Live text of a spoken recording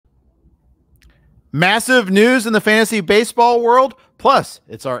Massive news in the fantasy baseball world. Plus,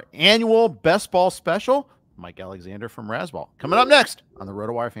 it's our annual Best Ball special. Mike Alexander from RazzSlam. Coming up next on the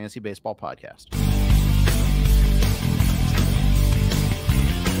RotoWire Fantasy Baseball Podcast.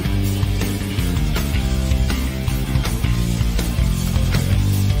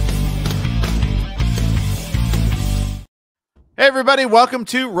 Hey everybody, welcome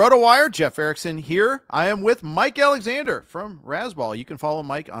to RotoWire. Jeff Erickson here. I am with Mike Alexander from RazzSlam. You can follow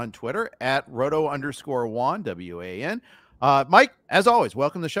Mike on Twitter at roto_Juan, W-A-N. Mike, as always,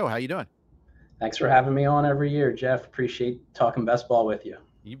 welcome to the show. How you doing? Thanks for having me on every year, Jeff. Appreciate talking best ball with you.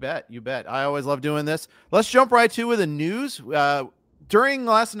 You bet. You bet. I always love doing this. Let's jump right to the news. During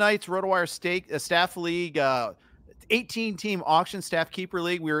last night's RotoWire Staff League, 18-team auction staff keeper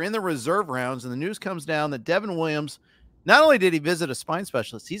league, we were in the reserve rounds, and the news comes down that Devin Williams, not only did he visit a spine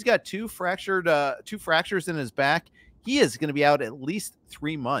specialist, he's got two fractures in his back. He is going to be out at least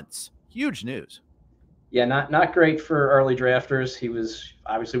 3 months. Huge news. Yeah, not great for early drafters. He was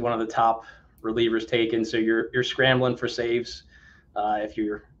obviously one of the top relievers taken, so you're scrambling for saves if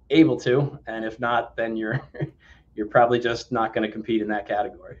you're able to, and if not, then you're probably just not going to compete in that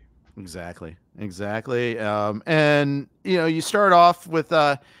category. Exactly. And you start off with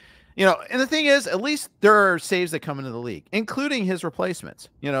and the thing is, at least there are saves that come into the league, including his replacements.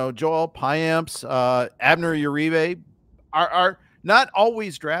 Joel Payamps, Abner Uribe are not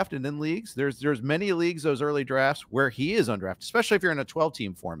always drafted in leagues. There's many leagues, those early drafts, where he is undrafted, especially if you're in a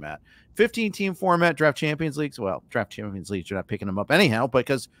 12-team format. 15-team format, draft champions leagues. Well, draft champions leagues, you're not picking them up anyhow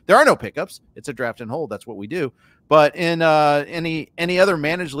because there are no pickups. It's a draft and hold. That's what we do. But in any other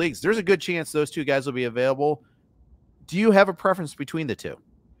managed leagues, there's a good chance those two guys will be available. Do you have a preference between the two?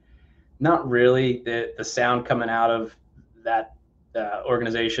 Not really. The sound coming out of that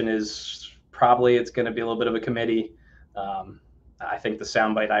organization is probably it's going to be a little bit of a committee. I think the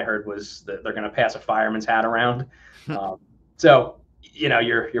soundbite I heard was that they're going to pass a fireman's hat around. So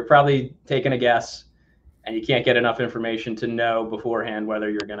you're probably taking a guess, and you can't get enough information to know beforehand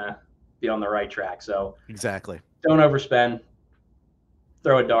whether you're going to be on the right track. So exactly, don't overspend.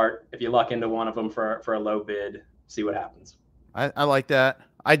 Throw a dart. If you luck into one of them for a low bid, see what happens. I like that.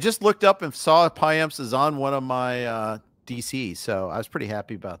 I just looked up and saw Payamps is on one of my DCs, so I was pretty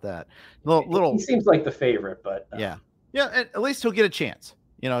happy about that. He seems like the favorite, but yeah, at least he'll get a chance.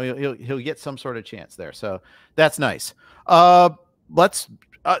 He'll get some sort of chance there, so that's nice. The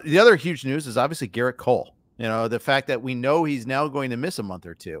other huge news is obviously Gerrit Cole. The fact that we know he's now going to miss a month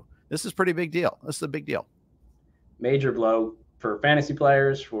or two. This is a pretty big deal. This is a big deal. Major blow for fantasy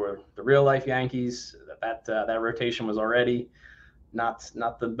players, for the real life Yankees. That rotation was already not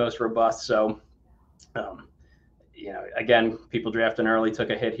the most robust. So, again, people drafting early took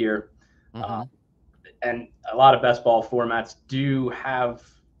a hit here. Mm-hmm. And a lot of best ball formats do have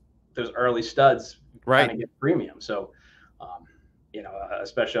those early studs kind of get premium. So,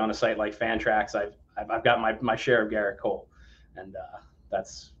 especially on a site like Fantrax, I've got my share of Gerrit Cole, and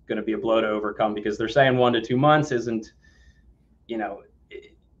that's going to be a blow to overcome because they're saying 1 to 2 months isn't,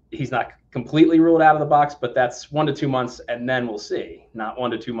 he's not completely ruled out of the box, but that's 1 to 2 months, and then we'll see. Not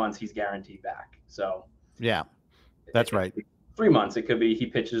 1 to 2 months, he's guaranteed back. So yeah, that's right. 3 months, it could be he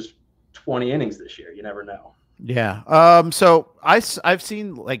pitches 20 innings this year. You never know. Yeah. So I've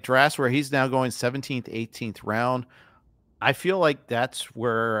seen like drafts where he's now going 17th, 18th round. I feel like that's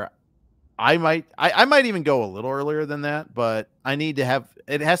where I might even go a little earlier than that, but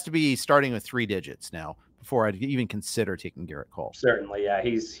it has to be starting with 3 digits now before I'd even consider taking Gerrit Cole. Certainly. Yeah.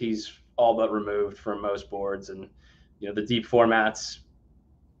 He's all but removed from most boards, and, the deep formats,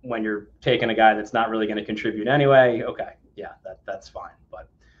 when you're taking a guy that's not really going to contribute anyway. Okay. Yeah, that's fine. But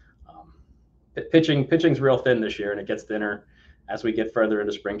pitching's real thin this year, and it gets thinner as we get further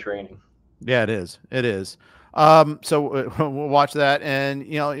into spring training. Yeah, it is. So we'll watch that, and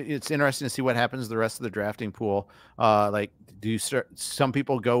it's interesting to see what happens to the rest of the drafting pool. Some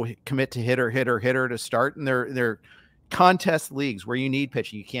people go commit to hitter to start in their contest leagues where you need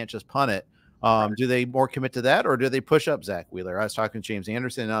pitching, you can't just punt it. Do they more commit to that, or do they push up Zach Wheeler? I was talking to James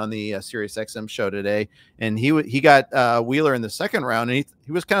Anderson on the SiriusXM show today, and he got Wheeler in the second round, and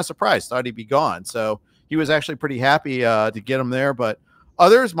he was kind of surprised, thought he'd be gone. So he was actually pretty happy to get him there, but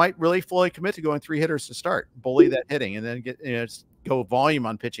others might really fully commit to going 3 hitters to start, bully that hitting, and then go volume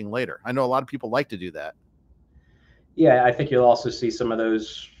on pitching later. I know a lot of people like to do that. Yeah, I think you'll also see some of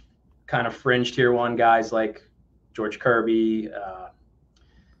those kind of fringe tier 1 guys like George Kirby,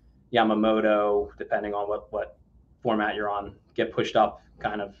 Yamamoto, depending on what format you're on, get pushed up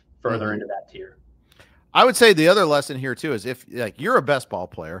kind of further into that tier. I would say the other lesson here too is if you're a best ball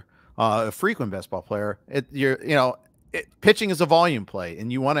player, a frequent best ball player, pitching is a volume play,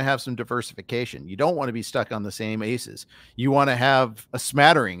 and you want to have some diversification. You don't want to be stuck on the same aces. You want to have a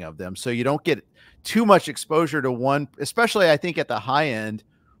smattering of them so you don't get too much exposure to one, especially I think at the high end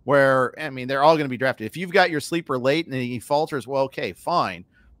where, I mean, they're all going to be drafted. If you've got your sleeper late and he falters, well, okay, fine.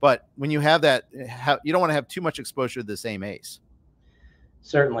 But when you have that, you don't want to have too much exposure to the same ace.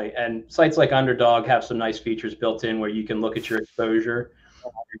 Certainly. And sites like Underdog have some nice features built in where you can look at your exposure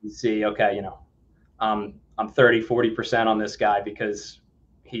and see, okay, you know, I'm 30, 40% on this guy because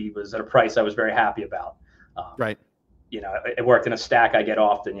he was at a price I was very happy about. Right. You know, it worked in a stack I get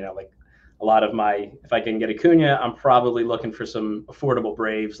often, you know, like a lot of my, if I can get Acuña, I'm probably looking for some affordable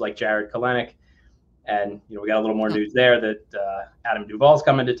Braves like Gerrit Cole. And, you know, we got a little more news there that Adam Duvall's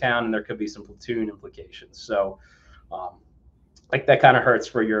coming to town and there could be some platoon implications. So, like that kind of hurts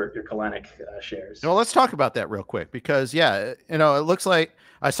for your Kalenic shares. Well, let's talk about that real quick because it looks like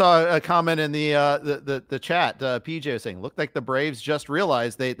I saw a comment in the chat. PJ was saying, looked like the Braves just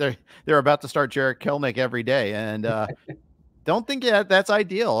realized they're about to start Gerrit Cole every day, and don't think that's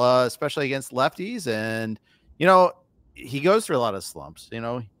ideal, especially against lefties. And he goes through a lot of slumps.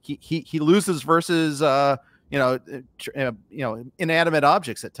 He loses versus inanimate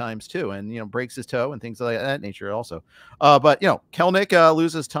objects at times too, and breaks his toe and things like that nature also. But Kelenic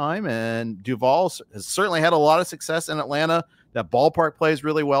loses time, and Duvall has certainly had a lot of success in Atlanta. That ballpark plays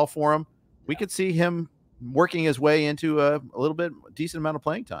really well for him. We could see him working his way into a little bit decent amount of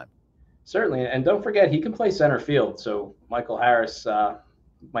playing time. Certainly, and don't forget he can play center field, so Michael Harris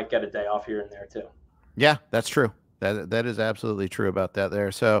might get a day off here and there too. Yeah, that's true. That is absolutely true about that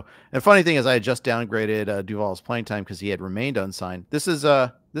there. So, and funny thing is, I had just downgraded Duvall's playing time because he had remained unsigned. This is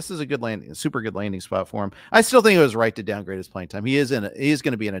a good landing, super good landing spot for him. I still think it was right to downgrade his playing time. He is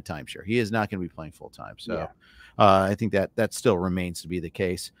going to be in a timeshare. He is not going to be playing full time. So, I think that still remains to be the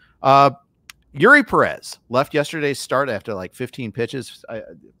case. Eury Perez left yesterday's start after like 15 pitches,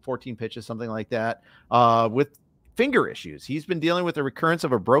 14 pitches, something like that, with finger issues. He's been dealing with the recurrence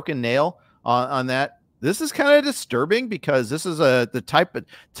of a broken nail on that. This is kind of disturbing because this is the type of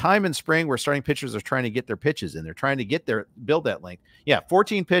time in spring where starting pitchers are trying to get their pitches in. They're trying to build that length. Yeah,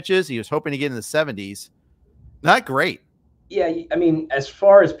 14 pitches. He was hoping to get in the 70s. Not great. Yeah, I mean, as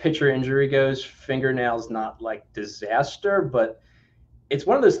far as pitcher injury goes, fingernails not like disaster, but it's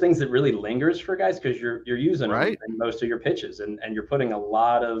one of those things that really lingers for guys because you're using them in most of your pitches, and you're putting a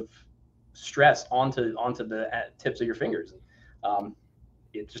lot of stress onto the tips of your fingers.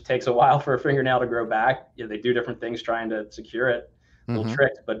 It just takes a while for a fingernail to grow back. They do different things trying to secure it, little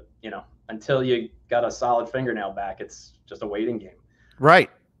tricks, but until you got a solid fingernail back, it's just a waiting game. Right.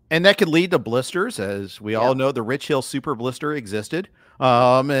 And that could lead to blisters, as we all know. The Rich Hill Super Blister existed,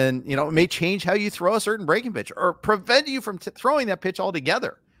 and it may change how you throw a certain breaking pitch or prevent you from throwing that pitch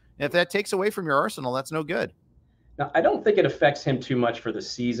altogether. And if that takes away from your arsenal, that's no good. Now, I don't think it affects him too much for the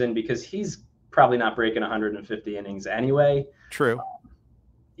season because he's probably not breaking 150 innings anyway. True.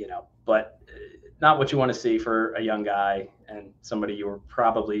 But not what you want to see for a young guy and somebody you were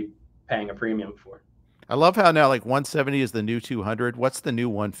probably paying a premium for. I love how now like 170 is the new 200. What's the new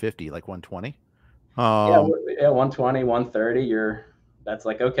 150? Like 120? 120, 130. That's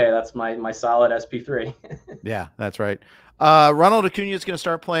like, okay, that's my solid SP3. Yeah, that's right. Ronald Acuña is going to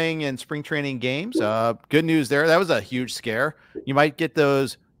start playing in spring training games. Good news there. That was a huge scare. You might get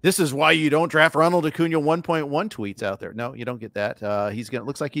those. This is why you don't draft Ronald Acuña 1.1 tweets out there. No, you don't get that.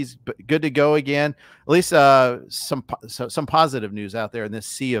 Looks like he's good to go again. At least some positive news out there in this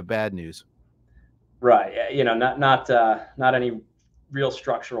sea of bad news. Right. Not any real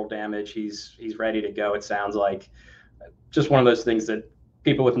structural damage. He's ready to go. It sounds like just one of those things that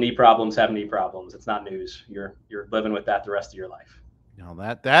people with knee problems have knee problems. It's not news. You're living with that the rest of your life.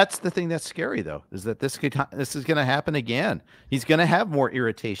 That's the thing that's scary though, is that this is going to happen again. He's going to have more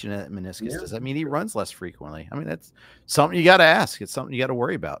irritation at meniscus. Does that mean he runs less frequently? I mean, that's something you got to ask. It's something you got to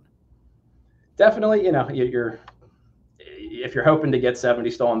worry about. Definitely. If you're hoping to get 70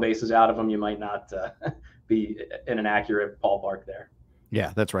 stolen bases out of him, you might not be in an accurate ballpark there.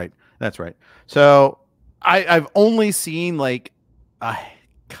 Yeah, that's right. That's right. So I've only seen like a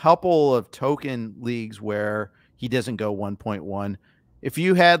couple of token leagues where he doesn't go 1.1. If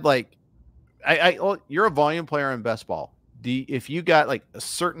you had like, you're a volume player in best ball. If you got like a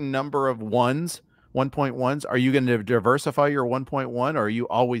certain number of 1.1s, are you going to diversify your 1.1, or are you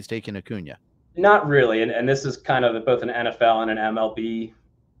always taking Acuña? Not really. And this is kind of both an NFL and an MLB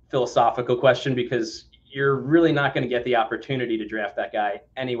philosophical question, because you're really not going to get the opportunity to draft that guy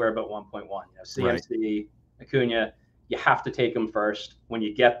anywhere but 1.1. CMC, Acuña, you have to take him first. When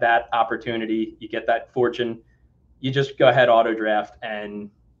you get that opportunity, you get that fortune, you just go ahead, auto draft, and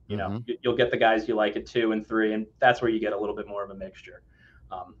You know, you'll get the guys you like at 2 and 3, and that's where you get a little bit more of a mixture.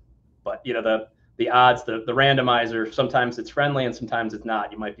 But you know, the odds, the randomizer, sometimes it's friendly and sometimes it's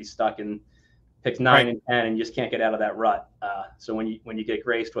not. You might be stuck in picks 9 and 10 and you just can't get out of that rut. So when you get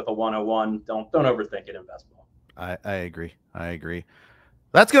graced with a 101, don't overthink it in best ball. I agree.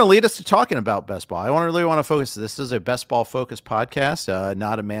 That's going to lead us to talking about best ball. I really want to focus. This is a best ball focused podcast,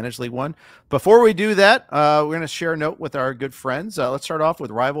 not a managed league one. Before we do that, we're going to share a note with our good friends. Let's start off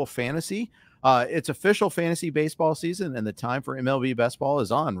with Rival Fantasy. It's official fantasy baseball season, and the time for MLB best ball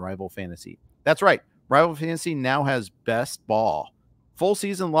is on Rival Fantasy. That's right. Rival Fantasy now has best ball. Full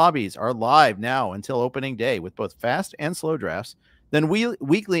season lobbies are live now until opening day with both fast and slow drafts. Then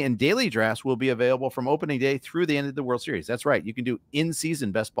weekly and daily drafts will be available from opening day through the end of the World Series. That's right. You can do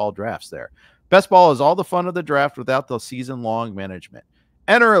in-season best ball drafts there. Best ball is all the fun of the draft without the season-long management.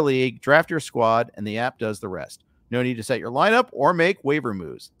 Enter a league, draft your squad, and the app does the rest. No need to set your lineup or make waiver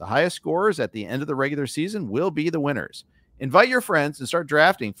moves. The highest scorers at the end of the regular season will be the winners. Invite your friends and start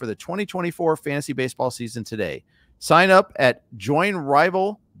drafting for the 2024 fantasy baseball season today. Sign up at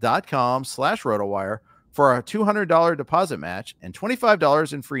joinrival.com/RotoWire for a $200 deposit match and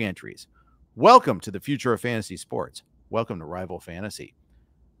 $25 in free entries. Welcome to the future of fantasy sports. Welcome to Rival Fantasy.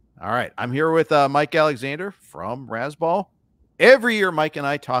 All right, I'm here with Mike Alexander from RazzBall. Every year, Mike and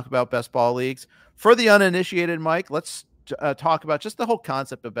I talk about best ball leagues. For the uninitiated, Mike, let's talk about just the whole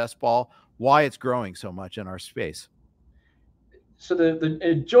concept of best ball, why it's growing so much in our space. So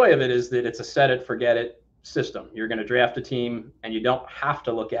the joy of it is that it's a set it, forget it system. You're going to draft a team and you don't have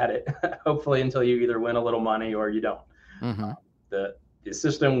to look at it, hopefully, until you either win a little money or you don't. The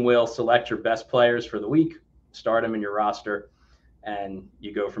system will select your best players for the week, start them in your roster, and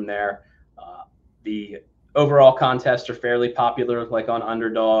you go from there. The overall contests are fairly popular, like on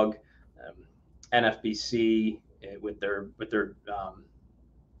Underdog, NFBC with their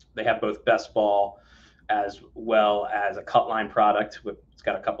they have both best ball as well as a cut line product. It's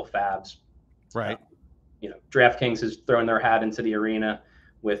got a couple fabs. Right. You know, DraftKings has thrown their hat into the arena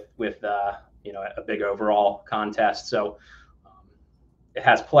with you know, a big overall contest. So it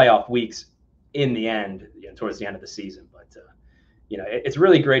has playoff weeks in the end, you know, towards the end of the season. But you know, it's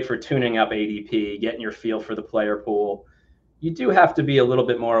really great for tuning up ADP, getting your feel for the player pool. You do have to be a little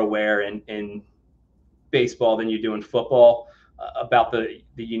bit more aware in baseball than you do in football about the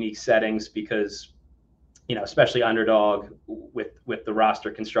unique settings, because, you know, especially Underdog with the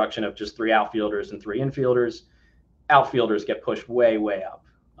roster construction of just 3 outfielders and 3 infielders, outfielders get pushed way up.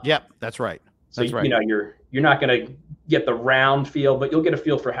 Yep, that's right. So you know, you're not going to get the round feel, but you'll get a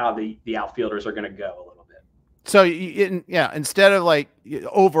feel for how the outfielders are going to go a little bit. So instead of like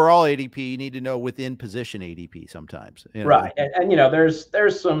overall ADP, you need to know within position ADP sometimes. You know? Right, and you know, there's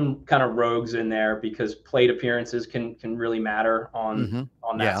some kind of rogues in there because plate appearances can really matter on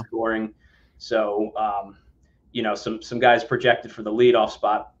that scoring. So, you know, some guys projected for the leadoff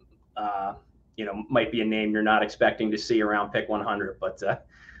spot, you know, might be a name you're not expecting to see around pick 100. But,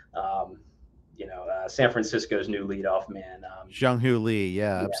 you know, San Francisco's new leadoff man. Jung-Hoo Lee.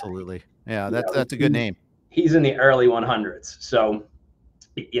 Yeah, absolutely. Yeah, that's a good name. He's in the early 100s. So,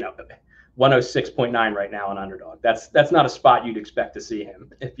 you know, 106.9 right now on Underdog. That's not a spot you'd expect to see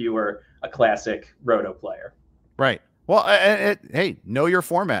him if you were a classic roto player. Right. Well, hey, know your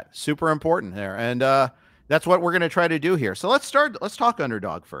format. Super important there. And that's what we're going to try to do here. So let's talk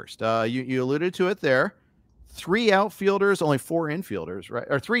Underdog first. You alluded to it there. 3 outfielders, only 4 infielders, right?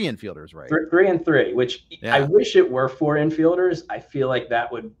 Or 3 infielders, right? 3 and 3, which I wish it were 4 infielders. I feel like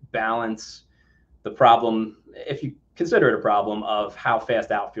that would balance the problem, if you consider it a problem, of how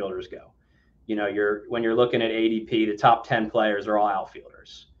fast outfielders go. You know, when you're looking at ADP, the top 10 players are all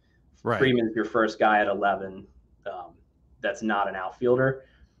outfielders. Right. Freeman's your first guy at 11. That's not an outfielder.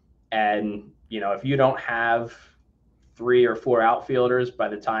 And, you know, if you don't have 3 or 4 outfielders by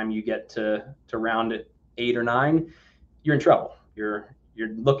the time you get to round it 8 or 9, you're in trouble. You're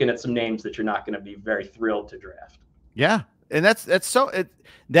looking at some names that you're not going to be very thrilled to draft. Yeah. And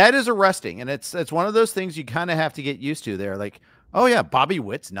that is arresting. And it's one of those things you kind of have to get used to there. Like, oh yeah, Bobby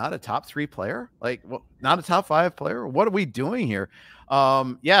Witt's not a top 3 player, like, well, not a top 5 player. What are we doing here?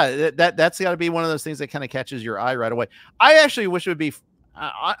 Yeah, that's got to be one of those things that kind of catches your eye right away. I actually wish it would be.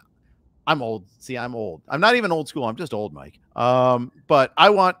 I'm old. See, I'm old. I'm not even old school. I'm just old, Mike. But I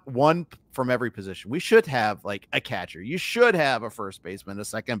want one from every position. We should have like a catcher. You should have a first baseman, a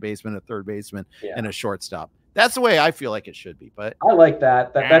second baseman, a third baseman, and a shortstop. That's the way I feel like it should be. But I like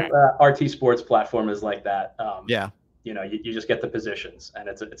that. That RT Sports platform is like that. Yeah. You know, you just get the positions, and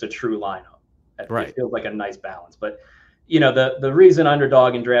it's a true lineup. Right. It feels like a nice balance. But, you know, the reason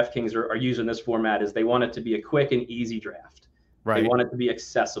Underdog and DraftKings are using this format is they want it to be a quick and easy draft. Right. They want it to be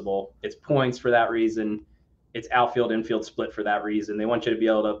accessible. It's points for that reason. It's outfield, infield split for that reason. They want you to be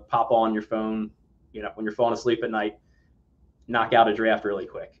able to pop on your phone, when you're falling asleep at night, knock out a draft really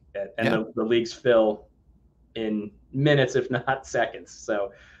quick. And the leagues fill in minutes, if not seconds.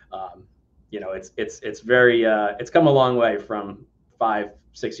 So, it's very, it's come a long way from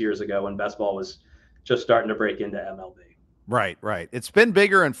 5-6 years ago when best ball was just starting to break into MLB. Right, right. It's been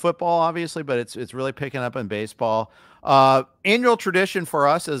bigger in football, obviously, but it's really picking up in baseball. Annual tradition for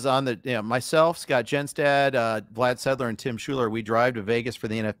us is on the myself, Scott Genstad, Vlad Sedler, and Tim Schuler. We drive to Vegas for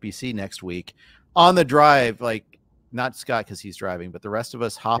the NFBC next week. On the drive, like not Scott because he's driving, but the rest of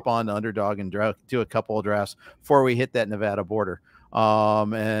us hop on to Underdog and do a couple of drafts before we hit that Nevada border.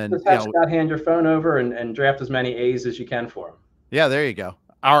 And just have Scott hand your phone over and draft as many A's as you can for him. Yeah, there you go.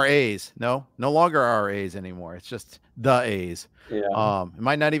 Our A's. No longer our A's anymore. It's just the A's. Yeah. It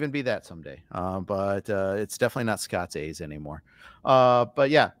might not even be that someday. But it's definitely not Scott's A's anymore. But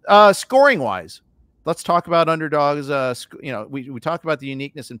yeah, scoring wise, let's talk about Underdogs. We talked about the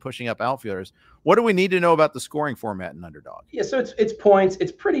uniqueness in pushing up outfielders. What do we need to know about the scoring format in Underdog? Yeah, so it's points.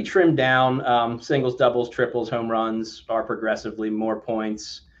 It's pretty trimmed down. Singles, doubles, triples, home runs are progressively more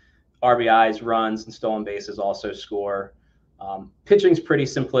points. RBIs, runs, and stolen bases also score. Pitching's pretty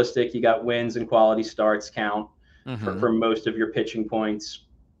simplistic. You got wins and quality starts count for most of your pitching points.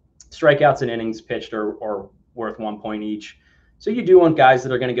 Strikeouts and innings pitched are worth 1 point each. So you do want guys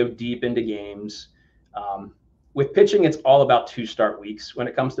that are going to go deep into games. With pitching, it's all about 2 start weeks when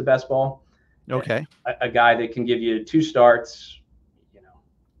it comes to best ball. Okay. A guy that can give you 2 starts,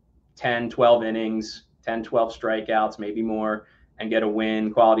 10, 12 innings, 10, 12 strikeouts, maybe more, and get a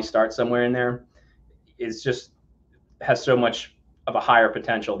win, quality start somewhere in there has so much of a higher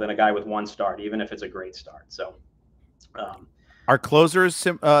potential than a guy with 1 start, even if it's a great start. So are closers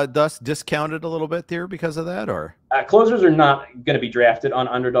thus discounted a little bit there because of that, or closers are not going to be drafted on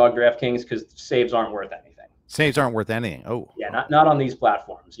Underdog DraftKings because saves aren't worth anything. Saves aren't worth anything. Oh, yeah, not on these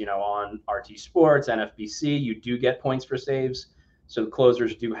platforms. On RT Sports, NFBC, you do get points for saves. So the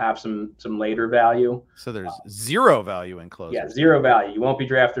closers do have some later value. So there's zero value in closers. Yeah, zero value. You won't be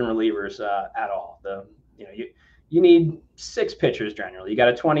drafting relievers at all. You need 6 pitchers generally. You got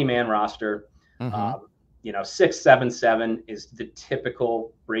a 20-man roster. 6, 7, 7 is the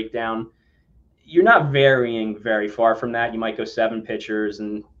typical breakdown. You're not varying very far from that. You might go 7 pitchers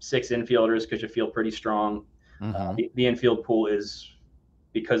and 6 infielders because you feel pretty strong. The infield pool is,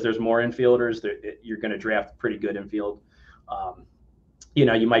 because there's more infielders, you're going to draft pretty good infield.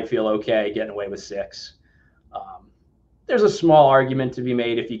 You might feel okay getting away with 6. There's a small argument to be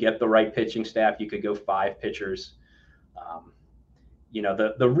made if you get the right pitching staff, you could go 5 pitchers.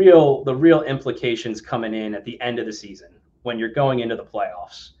 The real implications coming in at the end of the season when you're going into the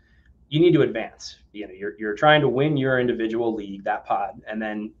playoffs. You need to advance. You're trying to win your individual league, that pod, and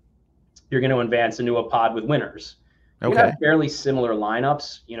then you're going to advance into a pod with winners. You have fairly similar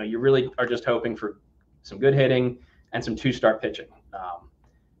lineups. You really are just hoping for some good hitting and some 2-start pitching.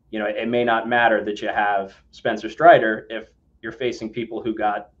 It may not matter that you have Spencer Strider if you're facing people who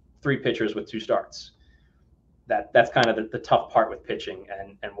got 3 pitchers with 2 starts. That's kind of the tough part with pitching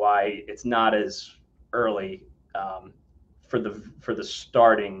and why it's not as early for the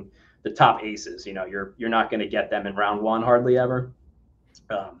starting, the top aces. You're not going to get them in round 1 hardly ever.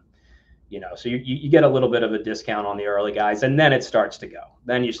 So you get a little bit of a discount on the early guys, and then it starts to go.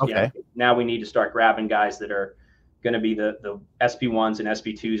 Then now we need to start grabbing guys that are going to be the SP1s and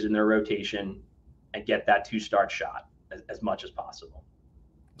SP2s in their rotation and get that 2-start shot as much as possible.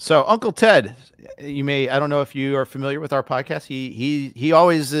 So Uncle Ted, I don't know if you are familiar with our podcast. He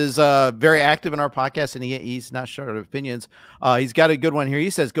always is very active in our podcast, and he's not short of opinions. He's got a good one here. He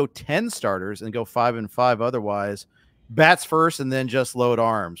says go 10 starters and go 5 and 5 otherwise. Bats first and then just load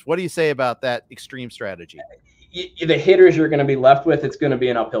arms. What do you say about that extreme strategy? The hitters you're going to be left with, it's going to be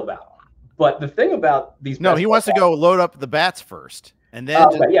an uphill battle. But the thing about these, he wants to go load up the bats first, and then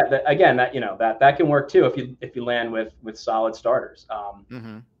that can work too if you land with solid starters.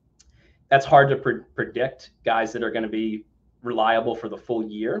 That's hard to predict guys that are going to be reliable for the full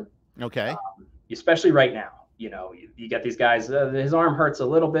year. Okay, especially right now. You get these guys. His arm hurts a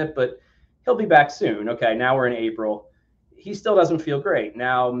little bit, but he'll be back soon. Okay, now we're in April. He still doesn't feel great.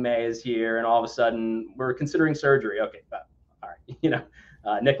 Now May is here, and all of a sudden we're considering surgery. Okay, but all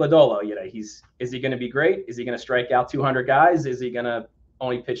right, Nick Lodolo, is he going to be great? Is he going to strike out 200 guys? Is he going to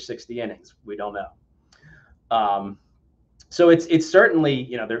only pitch 60 innings? We don't know. So it's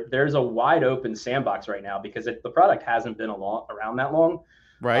certainly, there's a wide open sandbox right now because the product hasn't been around that long.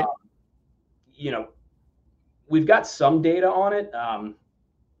 Right. We've got some data on it.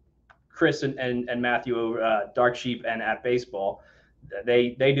 Chris and Matthew, Dark Sheep and at Baseball,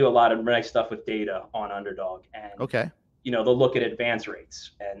 they do a lot of nice stuff with data on Underdog, and okay, they'll look at advance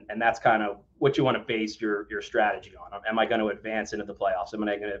rates, and that's kind of what you want to base your strategy on. Am I going to advance into the playoffs? Am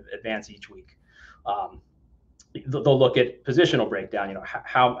I going to advance each week? They'll look at positional breakdown.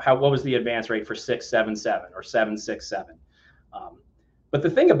 What was the advance rate for 6-7-7 or 7-6-7? But the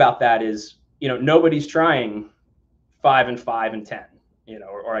thing about that is, nobody's trying 5-5 and 10,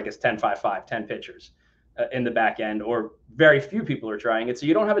 or I guess 10-5-5, 10 pitchers in the back end, or very few people are trying it. So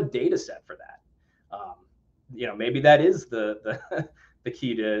you don't have a data set for that. Maybe that is the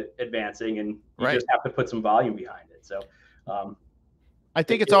key to advancing, and you just have to put some volume behind it. So I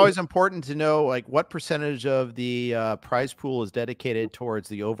think it's always important to know, like, what percentage of the prize pool is dedicated towards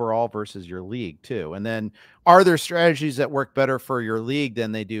the overall versus your league too. And then are there strategies that work better for your league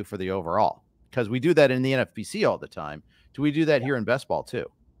than they do for the overall? Because we do that in the NFBC all the time. Do we do that here in best ball too?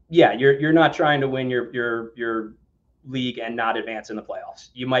 Yeah, you're not trying to win your league and not advance in the playoffs.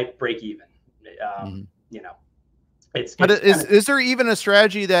 You might break even. But is there even a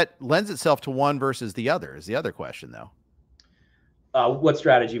strategy that lends itself to one versus the other? Is the other question though. What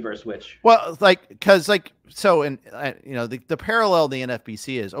strategy versus which? Well, the parallel to the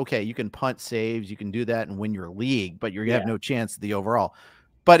NFBC is, okay, you can punt saves, you can do that and win your league, but you have no chance of the overall.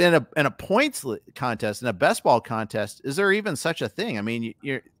 But in a points contest, in a best ball contest, is there even such a thing? I mean,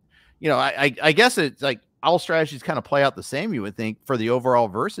 I guess it's like all strategies kind of play out the same, you would think, for the overall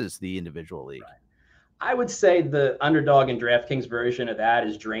versus the individual league. Right. I would say the Underdog and DraftKings version of that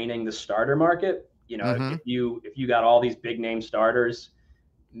is draining the starter market. If you got all these big name starters,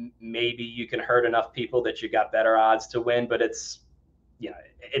 maybe you can hurt enough people that you got better odds to win, but it's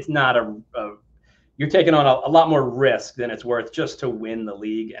not you're taking on a lot more risk than it's worth just to win the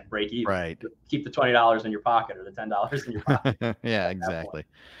league and break even. Right. Keep the $20 in your pocket or the $10 in your pocket. Yeah, exactly.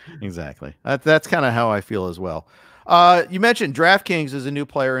 That's kind of how I feel as well. You mentioned DraftKings is a new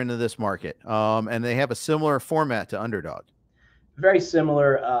player into this market, and they have a similar format to Underdog. Very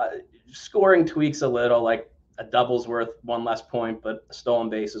similar. Scoring tweaks a little, like a double's worth one less point, but a stolen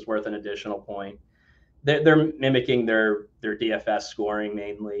base is worth an additional point. They're mimicking their DFS scoring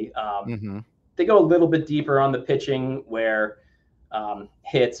mainly. They go a little bit deeper on the pitching, where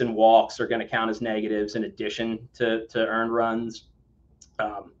hits and walks are going to count as negatives in addition to earned runs.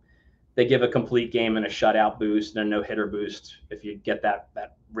 They give a complete game and a shutout boost and a no-hitter boost if you get that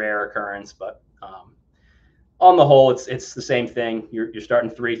rare occurrence. But on the whole, it's the same thing. You're starting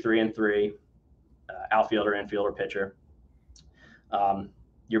 3-3-3, outfielder, infielder, pitcher.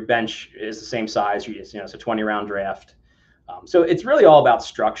 Your bench is the same size. It's a 20-round draft. So it's really all about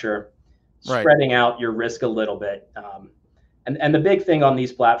structure, spreading out your risk a little bit. And the big thing on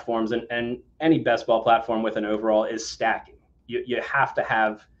these platforms and any best ball platform with an overall is stacking. You have to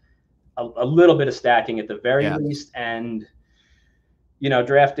have a little bit of stacking at the very least. And,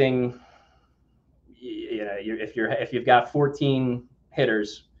 drafting, if you've got 14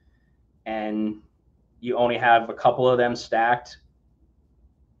 hitters and you only have a couple of them stacked,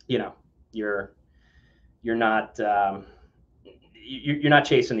 you're not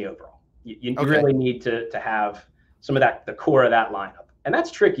chasing the overall. You really need to have some of the core of that lineup. And that's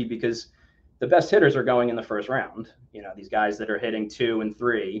tricky because the best hitters are going in the first round, these guys that are hitting 2 and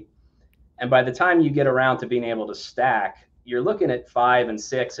 3. And by the time you get around to being able to stack, you're looking at 5 and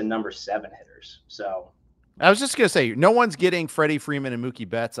 6 and number 7 hitters. So I was just going to say, no one's getting Freddie Freeman and Mookie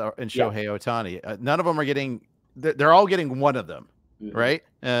Betts and Shohei Ohtani. None of them are getting, they're all getting one of them. Right.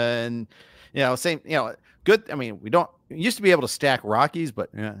 And, good. I mean, we used to be able to stack Rockies,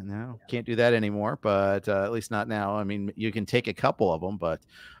 but no, can't do that anymore. But at least not now. I mean, you can take a couple of them, but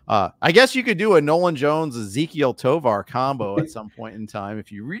I guess you could do a Nolan Jones, Ezekiel Tovar combo at some point in time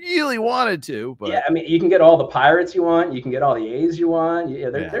if you really wanted to. But yeah, I mean, you can get all the Pirates you want. You can get all the A's you want.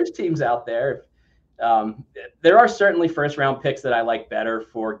 There's teams out there. There are certainly first-round picks that I like better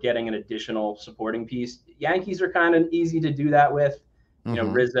for getting an additional supporting piece. Yankees are kind of easy to do that with.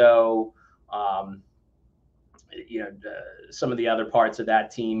 Rizzo, some of the other parts of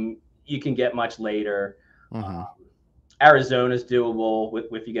that team you can get much later. Arizona's doable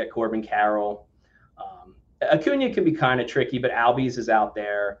if you get Corbin Carroll. Acuña can be kind of tricky, but Albies is out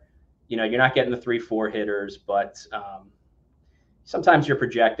there. You're not getting the 3-4 hitters, but sometimes you're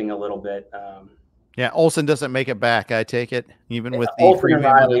projecting a little bit. Olsen doesn't make it back, I take it, even with the Olsen and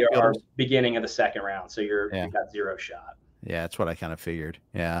Riley are beginning of the second round, so you've got zero shot. Yeah, that's what I kind of figured.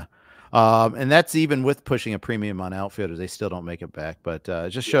 Yeah. And that's even with pushing a premium on outfielders, they still don't make it back. But it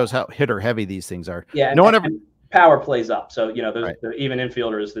just shows how hitter heavy these things are. Yeah, and power plays up. So those even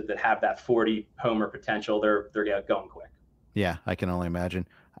infielders that have that 40 homer potential, they're going quick. Yeah, I can only imagine.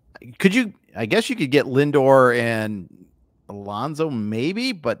 Could you? I guess you could get Lindor and Alonso,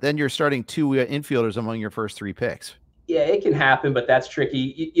 maybe, but then you're starting two infielders among your first three picks. Yeah, it can happen, but that's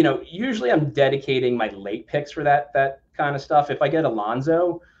tricky. You know, usually I'm dedicating my late picks for that kind of stuff. If I get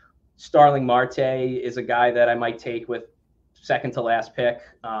Alonso, Starling Marte is a guy that I might take with second to last pick,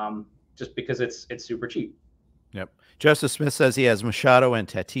 just because it's super cheap. Yep. Joseph Smith says he has Machado and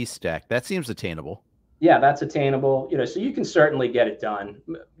Tatis stacked. That seems attainable. Yeah, that's attainable. You know, so you can certainly get it done.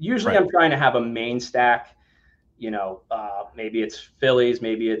 Usually, I'm trying to have a main stack. You know, maybe it's Phillies,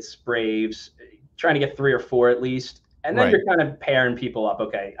 maybe it's Braves. Trying to get 3 or 4 at least, and then you're kind of pairing people up.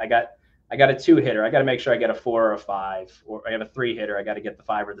 Okay, I got a 2-hitter. I got to make sure I get a 4 or a 5, or I have a 3-hitter. I got to get the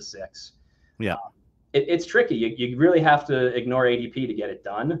 5 or the 6. Yeah, it's tricky. You really have to ignore ADP to get it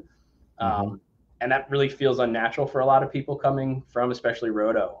done, and that really feels unnatural for a lot of people coming from, especially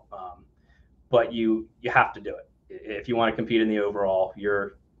Roto. But you have to do it if you want to compete in the overall.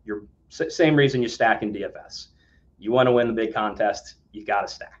 You're same reason you stack in DFS. You want to win the big contest, you got to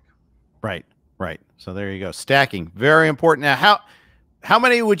stack. Right. So there you go. Stacking, very important. Now, how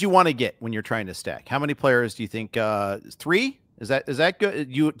many would you want to get when you're trying to stack? How many players do you think? 3? Is that good?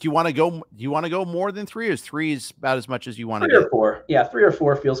 Do you want to go? Do you want to go more than 3? Or is 3 about as much as you want to get? 3 or 4. Yeah, 3 or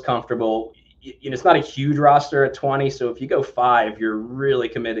 4 feels comfortable. You know, it's not a huge roster at 20, so if you go 5, you're really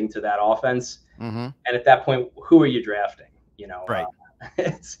committing to that offense. And at that point, who are you drafting? You know,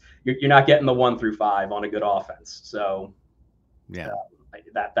 you're not getting the 1 through 5 on a good offense. So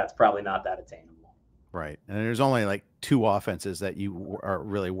that's probably not that attainable. Right, and there's only like 2 offenses that you are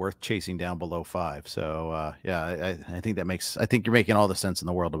really worth chasing down below 5. So I think that makes. I think you're making all the sense in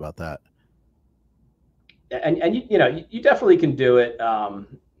the world about that. And you know, you definitely can do it.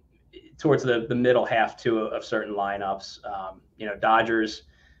 Towards the middle half too of certain lineups. You know, Dodgers,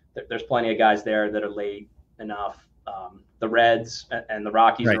 there's plenty of guys there that are late enough. The Reds and the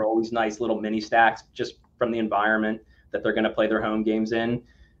Rockies are always nice little mini stacks just from the environment that they're going to play their home games in.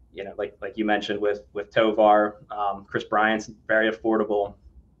 You know, like you mentioned with Tovar, Chris Bryant's very affordable.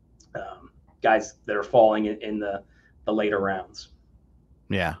 Guys that are falling in the later rounds.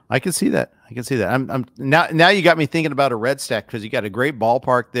 Yeah, I can see that. I'm now you got me thinking about a red stack because you got a great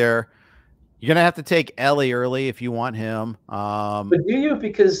ballpark there. You're going to have to take Ellie early if you want him. But do you?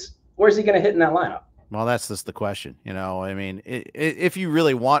 Because where's he going to hit in that lineup? Well, that's just the question. You know, I mean, if you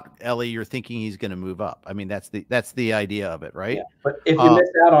really want Ellie, you're thinking he's going to move up. I mean, that's the idea of it, right? Yeah, but if you miss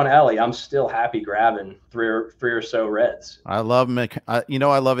out on Ellie, I'm still happy grabbing three or so Reds. I love I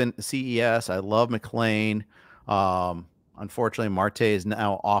love in CES. I love McLean. Unfortunately, Marte is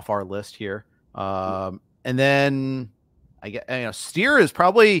now off our list here. And then I get, Steer is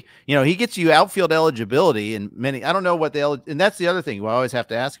probably, he gets you outfield eligibility and many, I don't know what and that's the other thing we always have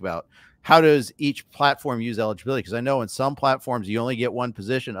to ask about. How does each platform use eligibility? Because I know in some platforms you only get one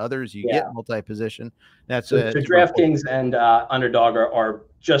position, others you get multi-position. That's so DraftKings and Underdog are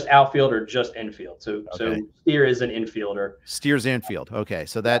just outfield or just infield. So Steer is an infielder. Steer's infield. Okay,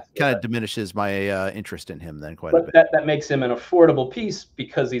 so that kind of diminishes my interest in him then quite a bit. That makes him an affordable piece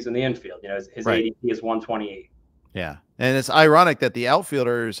because he's in the infield. His ADP is 128. Yeah, and it's ironic that the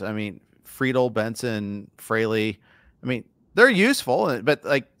outfielders, I mean, Friedel, Benson, Fraley, I mean, they're useful, but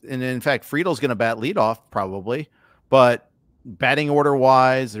and in fact, Friedel's going to bat leadoff probably, but batting order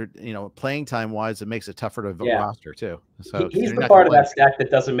wise, or playing time wise, it makes it tougher to roster too. So he's the part of that stack that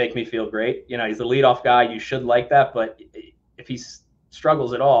doesn't make me feel great. He's the leadoff guy. You should like that, but if he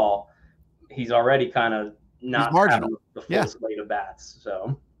struggles at all, he's already kind of not having the full slate of bats.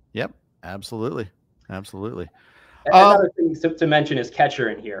 So yep, absolutely. Another thing to mention is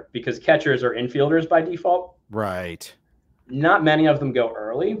catcher in here because catchers are infielders by default. Right. Not many of them go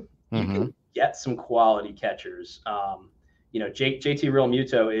early. You can get some quality catchers. JT Real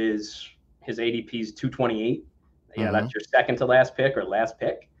Muto his ADP is 228. That's your second to last pick or last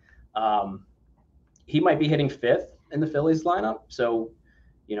pick. He might be hitting 5th in the Phillies lineup. So,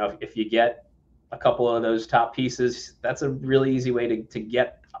 if you get a couple of those top pieces, that's a really easy way to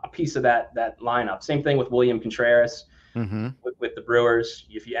get a piece of that lineup. Same thing with William Contreras with the Brewers.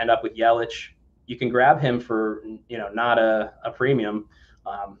 If you end up with Yelich, you can grab him for not a premium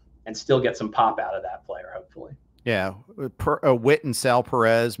and still get some pop out of that player, hopefully. Yeah, Witt and Sal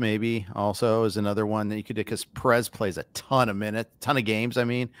Perez maybe also is another one that you could do because Perez plays a ton of games. I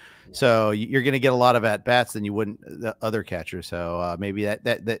mean, so you're going to get a lot of at bats than you wouldn't the other catchers. So maybe that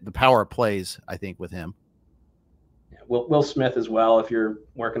the power plays, I think, with him. Yeah, Will Smith as well. If you're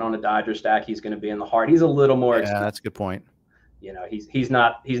working on a Dodger stack, he's going to be in the heart. He's a little more. Yeah, that's a good point. He's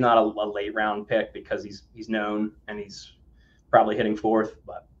not a late round pick because he's known and he's probably hitting 4th.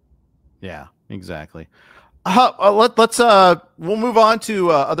 But yeah, exactly. We'll move on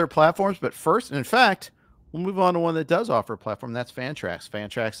to other platforms, but first, and in fact, we'll move on to one that does offer a platform. That's Fantrax.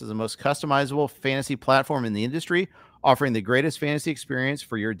 Fantrax is the most customizable fantasy platform in the industry, offering the greatest fantasy experience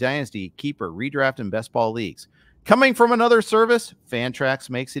for your dynasty, keeper, redraft, and best ball leagues. Coming from another service, Fantrax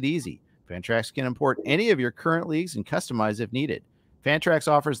makes it easy. Fantrax can import any of your current leagues and customize if needed. Fantrax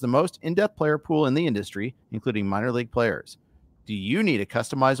offers the most in-depth player pool in the industry, including minor league players. Do you need a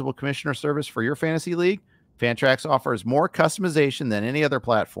customizable commissioner service for your fantasy league? Fantrax offers more customization than any other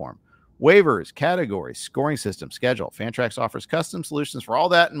platform. Waivers, categories, scoring system, schedule. Fantrax offers custom solutions for all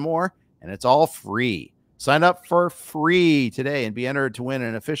that and more, and it's all free. Sign up for free today and be entered to win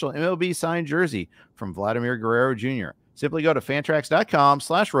an official MLB signed jersey from Vladimir Guerrero Jr. Simply go to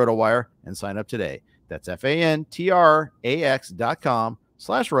fantrax.com/RotoWire and sign up today. That's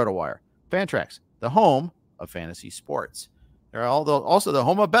fantrax.com/RotoWire. Fantrax, the home of fantasy sports. They're also the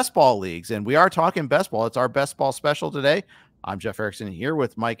home of best ball leagues, and we are talking best ball. It's our best ball special today. I'm Jeff Erickson here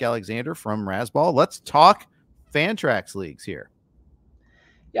with Mike Alexander from RazzSlam. Let's talk Fantrax leagues here.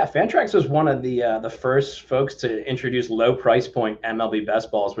 Yeah, Fantrax was one of the first folks to introduce low price point MLB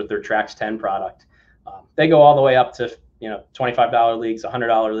best balls with their Trax 10 product. They go all the way up to $25 leagues,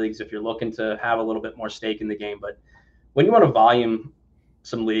 $100 leagues if you're looking to have a little bit more stake in the game. But when you want to volume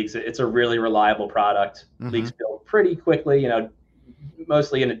some leagues, it's a really reliable product. Leagues build pretty quickly,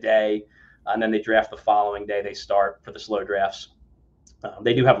 mostly in a day, and then they draft the following day. They start for the slow drafts.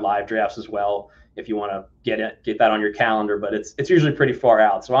 They do have live drafts as well if you want to get that on your calendar, but it's usually pretty far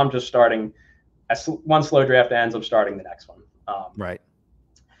out. So I'm just starting as one slow draft ends, I'm starting the next one. Right.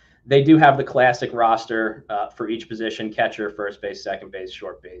 They do have the classic roster for each position: catcher, first base, second base,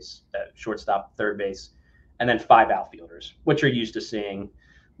 shortstop, third base, and then 5 outfielders, which you're used to seeing,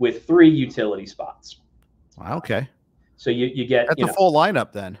 with 3 utility spots. Okay. So you get that's a full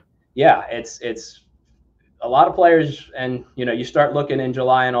lineup then. Yeah, it's a lot of players, and you start looking in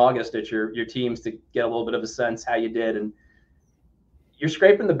July and August at your teams to get a little bit of a sense how you did, and you're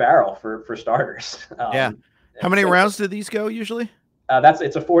scraping the barrel for starters. Yeah. How many rounds do these go usually?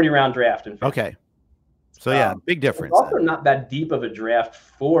 It's a 40-round draft. Okay. So yeah, big difference. It's also not that deep of a draft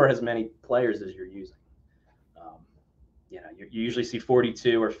for as many players as you're using. You usually see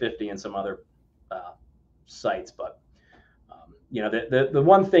 42 or 50 in some other sites, but the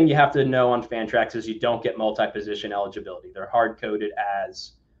one thing you have to know on Fantrax is you don't get multi-position eligibility. They're hard-coded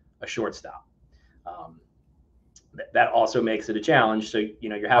as a shortstop. That also makes it a challenge. So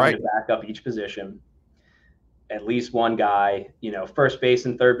you're having to back up each position. At least one guy, first base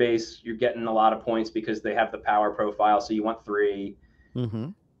and third base, you're getting a lot of points because they have the power profile. So you want 3.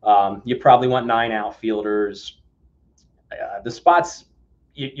 You probably want 9 outfielders. The spots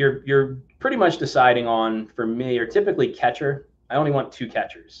you're pretty much deciding on, for me, are typically catcher. I only want 2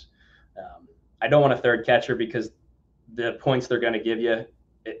 catchers. I don't want a third catcher because the points they're going to give you,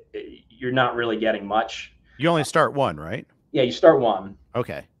 you're not really getting much. You only start 1, right? Yeah, you start 1.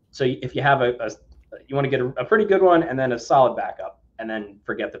 Okay. So if you have you want to get a pretty good one and then a solid backup, and then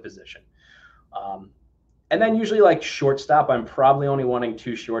forget the position. And then usually, like shortstop, I'm probably only wanting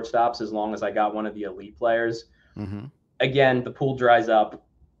 2 shortstops as long as I got one of the elite players. Again, the pool dries up.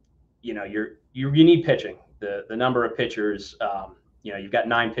 You need pitching. The number of pitchers. You've got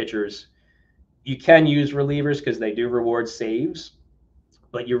 9 pitchers. You can use relievers because they do reward saves,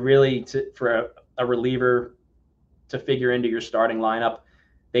 but you really for a reliever to figure into your starting lineup,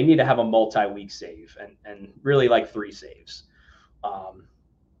 they need to have a multi-week save and really like 3 saves.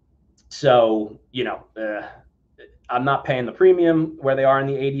 I'm not paying the premium where they are in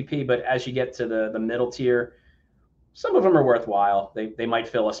the ADP, but as you get to the middle tier, some of them are worthwhile. They might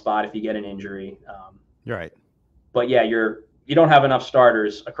fill a spot if you get an injury. You're right. But yeah, you don't have enough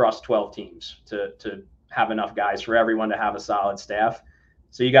starters across 12 teams to have enough guys for everyone to have a solid staff.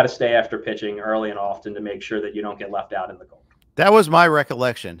 So you got to stay after pitching early and often to make sure that you don't get left out in the cold. That was my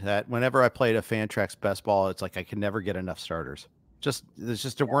recollection, that whenever I played a Fantrax best ball, it's like I could never get enough starters.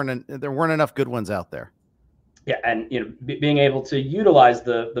 There weren't enough good ones out there. Yeah, and being able to utilize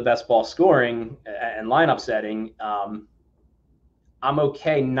the best ball scoring and lineup setting, I'm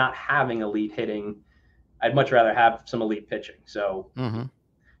okay not having elite hitting. I'd much rather have some elite pitching. So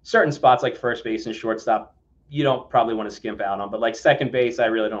certain spots like first base and shortstop, you don't probably want to skimp out on, but like second base, I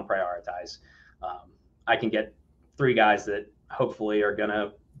really don't prioritize. I can get 3 guys that hopefully are going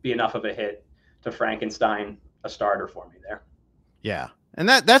to be enough of a hit to Frankenstein a starter for me there. Yeah. And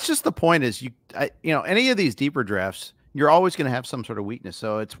that's just the point is any of these deeper drafts, you're always going to have some sort of weakness.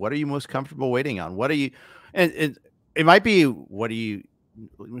 So it's, what are you most comfortable waiting on? What are you, and it might be, what do you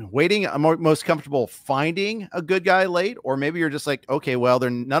waiting, most comfortable finding a good guy late, or maybe you're just like, okay, well,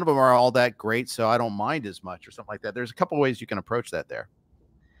 none of them are all that great, so I don't mind as much or something like that. There's a couple ways you can approach that there.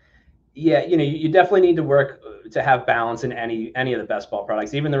 Yeah, you definitely need to work to have balance in any of the best ball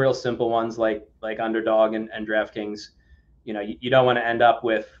products, even the real simple ones like Underdog and DraftKings. You don't want to end up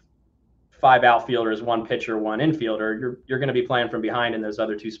with 5 outfielders, 1 pitcher, 1 infielder. You're going to be playing from behind in those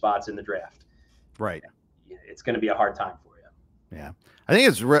other 2 spots in the draft. Right. It's going to be a hard time for you. Yeah. I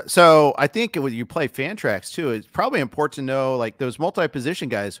think so I think when you play Fantrax too, it's probably important to know, like, those multi-position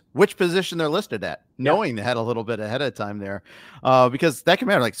guys, which position they're listed at, knowing that a little bit ahead of time there, because that can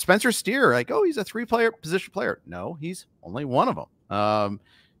matter. Like Spencer Steer, like, oh, he's a 3-position player. No, he's only one of them.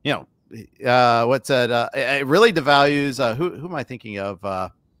 What's that? It really devalues, who am I thinking of?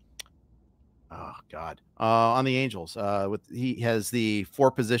 Oh God, on the Angels, he has the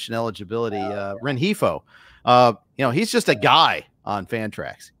 4-position eligibility, Renhefo. He's just a guy on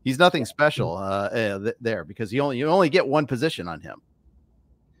Fantrax. He's nothing special there, because you only get 1 position on him.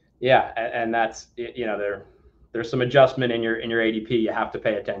 Yeah, and that's, there's some adjustment in your ADP you have to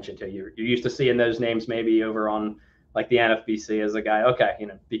pay attention to. You're used to seeing those names maybe over on like the NFBC as a guy. Okay,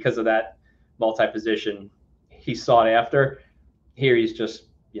 because of that multi-position, he's sought after. Here he's just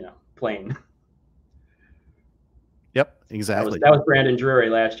plain. Yep, exactly. That was Brandon Drury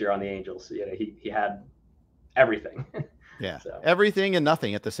last year on the Angels. He had everything. Yeah, so. Everything and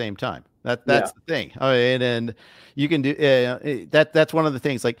nothing at the same time. That's the thing. Oh, and you can do that's one of the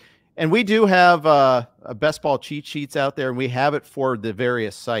things. Like, and we do have a best ball cheat sheets out there, and we have it for the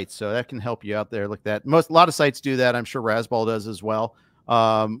various sites, so that can help you out there. Look, a lot of sites do that. I'm sure Razzball does as well,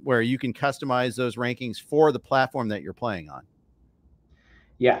 where you can customize those rankings for the platform that you're playing on.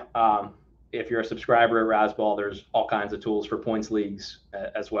 Yeah. If you're a subscriber at Razzball, there's all kinds of tools for points leagues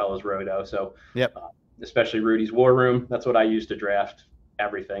as well as Roto. So, yep. Especially Rudy's War Room. That's what I use to draft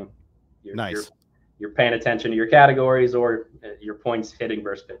everything. Nice. You're paying attention to your categories or your points hitting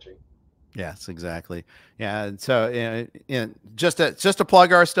versus pitching. Yes, exactly. Yeah. And so, just to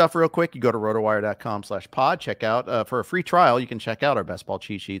plug our stuff real quick, you go to rotowire.com/pod, check out for a free trial. You can check out our best ball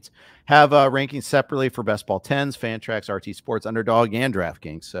cheat sheets, have rankings separately for best ball 10s, Fantrax, RT Sports, Underdog, and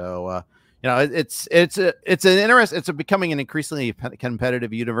DraftKings. So, it's becoming an increasingly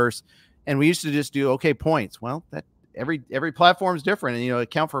competitive universe. And we used to just do points. Well, that every platform is different, and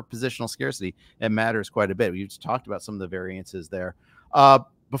account for positional scarcity. It matters quite a bit. We just talked about some of the variances there.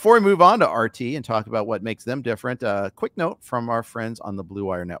 Before we move on to RT and talk about what makes them different, a quick note from our friends on the Blue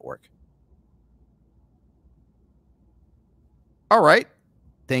Wire Network. All right.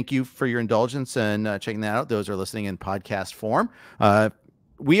 Thank you for your indulgence and checking that out. Those are listening in podcast form.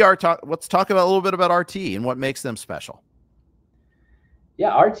 Let's talk about a little bit about RT and what makes them special.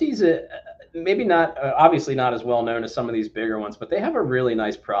 Yeah, RT's maybe not, obviously not as well known as some of these bigger ones, but they have a really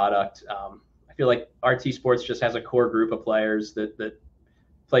nice product. I feel like RT Sports just has a core group of players that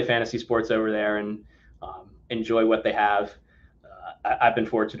play fantasy sports over there and enjoy what they have. I've been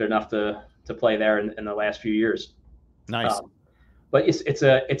fortunate enough to play there in the last few years. Nice. But it's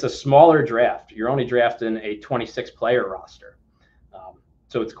a smaller draft. You're only drafting a 26-player roster.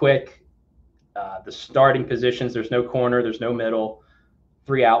 So it's quick. The starting positions, there's no corner, there's no middle,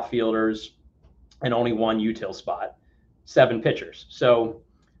 3 outfielders, and only 1 util spot, 7 pitchers. So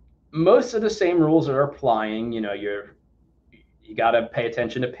most of the same rules are applying. You got to pay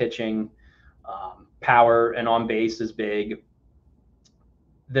attention to pitching. Power and on base is big.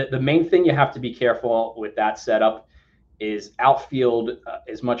 The main thing you have to be careful with that setup is outfield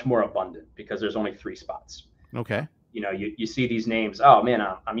is much more abundant because there's only 3 spots. Okay. You see these names. Oh man,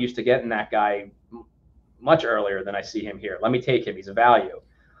 I'm used to getting that guy much earlier than I see him here. Let me take him. He's a value.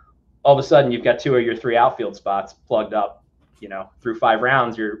 All of a sudden, you've got 2 of your 3 outfield spots plugged up. Through 5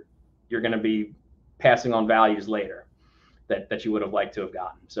 rounds, you're going to be passing on values later that you would have liked to have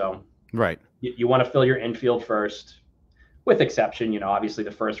gotten. So, right, you want to fill your infield first, with exception. Obviously,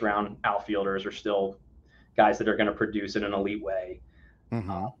 the first round outfielders are still guys that are going to produce in an elite way.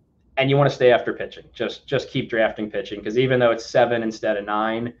 Mm-hmm. And you want to stay after pitching. Just keep drafting pitching, because even though it's 7 instead of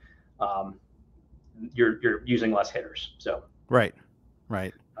 9. You're using less hitters. So right.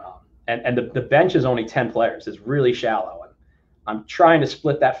 And the bench is only 10 players. It's really shallow. I'm trying to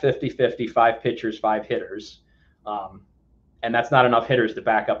split that 50-50, 5 pitchers, 5 hitters. And that's not enough hitters to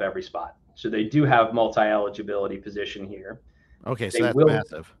back up every spot. So they do have multi-eligibility position here. Okay, so that's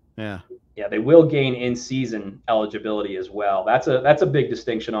massive. Yeah. Yeah, they will gain in-season eligibility as well. That's a big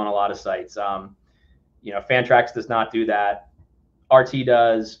distinction on a lot of sites. Fantrax does not do that. RT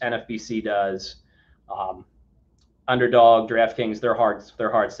does. NFBC does. Underdog, DraftKings, they're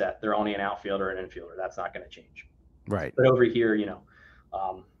hard set. They're only an outfielder and infielder. That's not going to change. Right. But over here,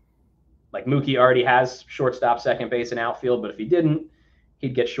 Like Mookie already has shortstop, second base, and outfield, but if he didn't,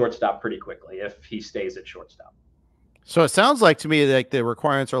 he'd get shortstop pretty quickly if he stays at shortstop. So it sounds like to me like the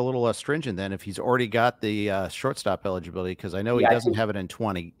requirements are a little less stringent then if he's already got the shortstop eligibility, because I know he doesn't have it in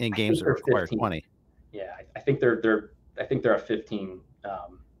 20 in games that require 15. 20. Yeah, I think they're a 15.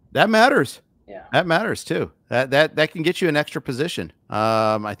 That matters. Yeah, that matters too. That can get you an extra position.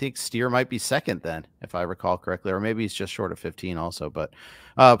 I think Steer might be second then, if I recall correctly, or maybe he's just short of 15 also. But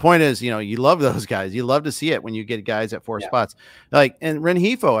point is, you love those guys. You love to see it when you get guys at 4 spots. Like, and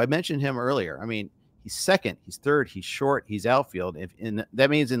Rengifo, I mentioned him earlier. I mean, he's second, he's third, he's short, he's outfield. That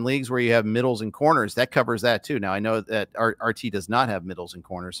means in leagues where you have middles and corners, that covers that too. Now I know that RT does not have middles and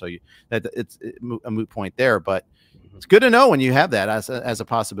corners, so it's a moot point there. But it's good to know when you have that as a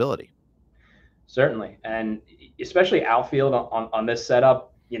possibility. Certainly, and especially outfield on this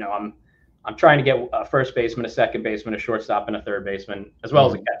setup. I'm trying to get a first baseman, a second baseman, a shortstop, and a third baseman, as well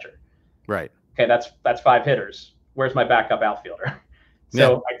as a catcher. Right. Okay, that's 5 hitters. Where's my backup outfielder?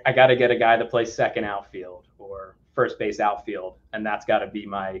 So I got to get a guy that plays second outfield or first base outfield, and that's got to be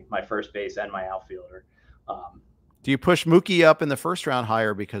my first base and my outfielder. Do you push Mookie up in the first round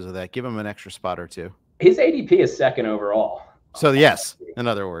higher because of that? Give him an extra spot or two. His ADP is second overall. So yes, in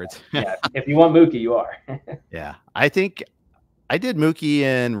other words. Yeah, if you want Mookie, you are. Yeah, I think I did Mookie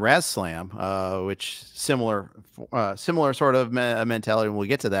in RazzSlam, which similar sort of mentality. We'll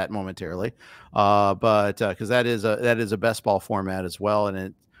get to that momentarily, but because that is a best ball format as well, and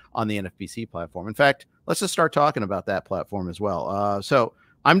it on the NFBC platform. In fact, let's just start talking about that platform as well. So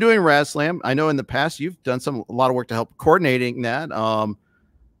I'm doing RazzSlam. I know in the past you've done a lot of work to help coordinating that.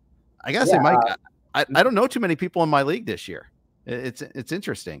 I gotta say, Mike, I don't know too many people in my league this year. It's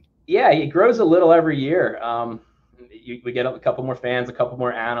interesting. Yeah, it grows a little every year. We get a couple more fans, a couple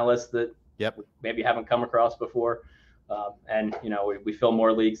more analysts that maybe haven't come across before. And, we fill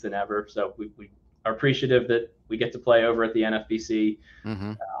more leagues than ever. So we are appreciative that we get to play over at the NFBC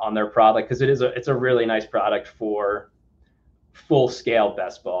on their product, because it's a really nice product for full scale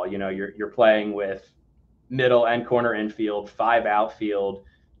best ball. You're playing with middle and corner infield, 5 outfield,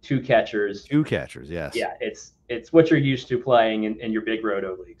 2 catchers. 2 catchers, yes. Yeah, it's what you're used to playing in your big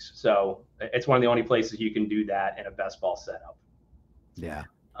roto leagues. So it's one of the only places you can do that in a best ball setup. Yeah.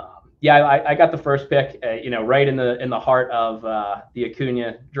 I got the first pick, right in the heart of the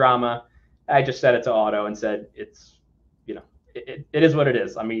Acuña drama. I just set it to auto and said it is what it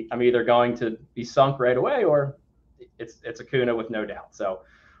is. I'm either going to be sunk right away or it's Acuña with no doubt. So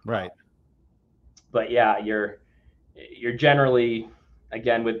right. But yeah, you're generally,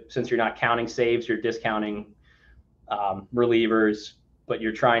 again, since you're not counting saves, you're discounting relievers, but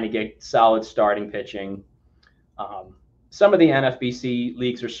you're trying to get solid starting pitching. Some of the NFBC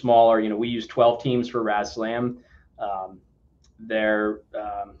leagues are smaller. We use 12 teams for RazzSlam. Their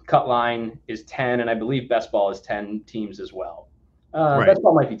cut line is 10, and I believe best ball is 10 teams as well. Right. Best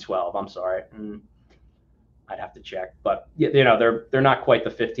ball might be 12. I'm sorry. I'd have to check, but they're not quite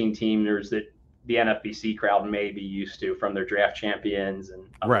the 15 teamers that the NFBC crowd may be used to from their draft champions and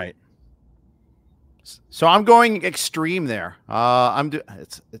right. So I'm going extreme there.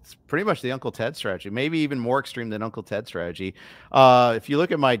 It's pretty much the Uncle Ted strategy, maybe even more extreme than Uncle Ted strategy. If you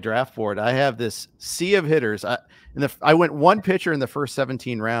look at my draft board, I have this sea of hitters. I went 1 pitcher in the first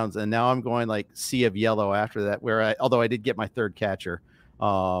 17 rounds, and now I'm going like sea of yellow after that. Although I did get my 3rd catcher,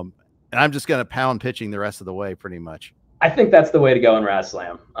 and I'm just going to pound pitching the rest of the way, pretty much. I think that's the way to go in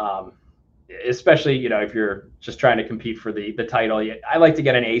RazzSlam. Especially, if you're just trying to compete for the title. I like to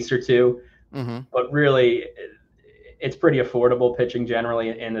get an ace or 2. But really, it's pretty affordable pitching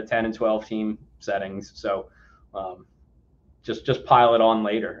generally in the 10 and 12 team settings. So just pile it on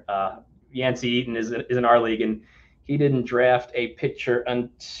later. Yancey Eaton is in our league, and he didn't draft a pitcher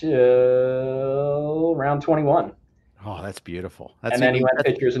until round 21. Oh, that's beautiful. And then he went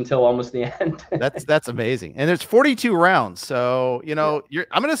pitchers until almost the end. That's amazing. And there's 42 rounds. So, I'm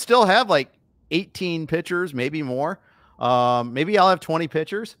going to still have like 18 pitchers, maybe more. Maybe I'll have 20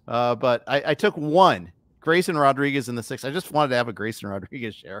 pitchers, but I took 1, Grayson Rodriguez in the 6th. I just wanted to have a Grayson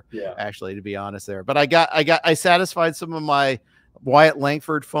Rodriguez share, actually, to be honest there. But I satisfied some of my Wyatt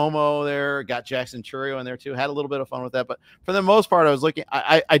Langford FOMO there, got Jackson Churio in there too, had a little bit of fun with that. But for the most part, I was looking,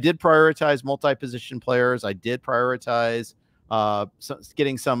 I did prioritize multi-position players. I did prioritize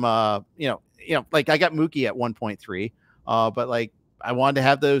getting some, like I got Mookie at 1.3, but like I wanted to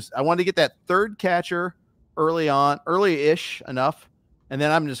have those, I wanted to get that 3rd catcher early-ish enough, and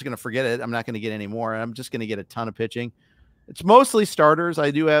then I'm just going to forget it. I'm not going to get any more. I'm just going to get a ton of pitching. It's mostly starters.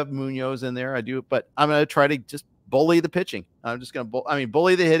 I do have Munoz in there. But I'm going to try to just bully the pitching. I'm just going to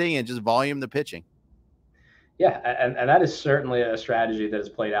bully the hitting and just volume the pitching. Yeah, and that is certainly a strategy that has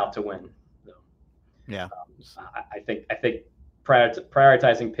played out to win. So, Yeah. I think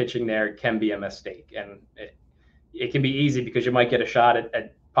prioritizing pitching there can be a mistake, and it can be easy because you might get a shot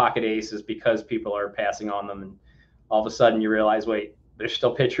at pocket aces because people are passing on them, and all of a sudden you realize, wait, there's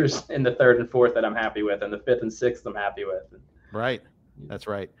still pitchers in the third and fourth that I'm happy with, and the fifth and sixth I'm happy with. Right. That's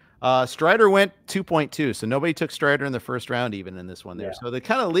right. Strider went 2.2, so nobody took Strider in the first round even in this one there. Yeah. So the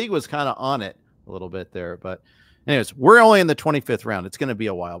kind of league was kind of on it a little bit there. But anyways, we're only in the 25th round. It's going to be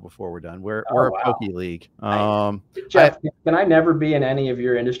a while before we're done. We're a pokey league. Jeff, can I never be in any of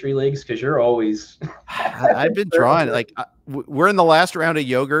your industry leagues? Because you're always I've been trying. Like we're in the last round of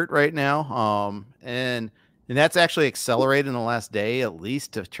yogurt right now. And that's actually accelerated in the last day at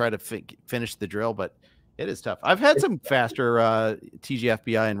least to try to finish the drill, but it is tough. I've had some faster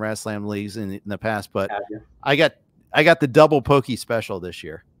TGFBI and RazzSlam leagues in the past, but I got the double pokey special this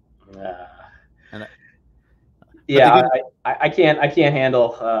year. I can't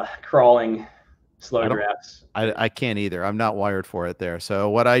handle crawling slow drafts. I can't either. I'm not wired for it there. So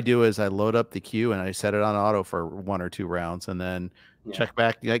what I do is I load up the queue and I set it on auto for 1 or 2 rounds and then check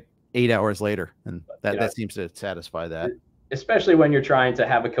back like 8 hours later, and that seems to satisfy that. Especially when you're trying to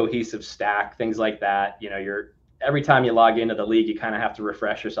have a cohesive stack, things like that. Every time you log into the league, you kind of have to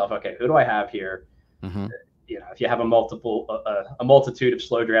refresh yourself. Okay, who do I have here? Mm-hmm. If you have a multitude of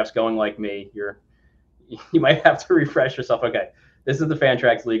slow drafts going like me, you might have to refresh yourself. Okay, this is the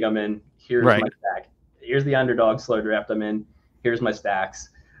Fantrax league I'm in. Here's my stack. Here's the Underdog slow draft I'm in. Here's my stacks.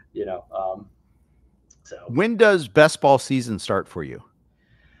 So when does best ball season start for you?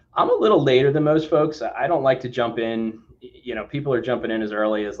 I'm a little later than most folks. I don't like to jump in. People are jumping in as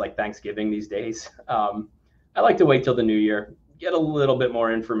early as like Thanksgiving these days. I like to wait till the new year, get a little bit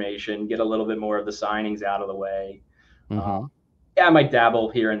more information, get a little bit more of the signings out of the way. Mm-hmm. I might dabble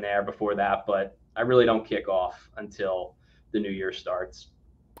here and there before that, but I really don't kick off until the new year starts.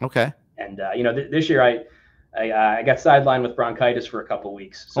 Okay. And this year I got sidelined with bronchitis for a couple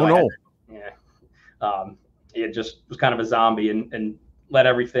weeks. So it just was kind of a zombie and let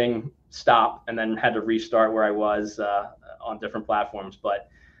everything stop, and then had to restart where I was on different platforms. But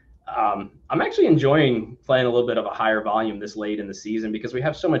I'm actually enjoying playing a little bit of a higher volume this late in the season because we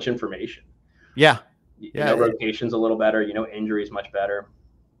have so much information. Yeah. Rotation's a little better. Injuries much better.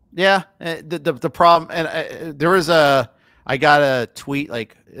 Yeah. The problem, and I got a tweet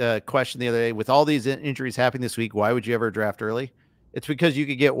question the other day, with all these injuries happening this week, why would you ever draft early? It's because you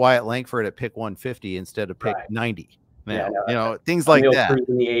could get Wyatt Langford at pick 150 instead of pick 90. Now, things like that.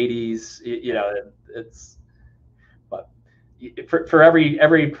 In the 80s, it's. But for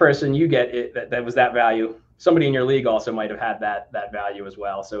every person you get, that was that value. Somebody in your league also might have had that value as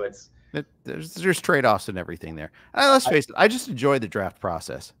well. So there's trade-offs and everything there. Let's face it, I just enjoy the draft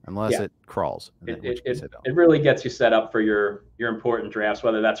process unless it crawls. It really gets you set up for your important drafts,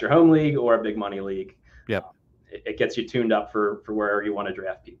 whether that's your home league or a big money league. Yep. It gets you tuned up for wherever you want to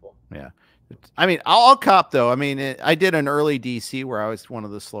draft people. Yeah. I mean, I'll cop though. I mean, I did an early DC where I was one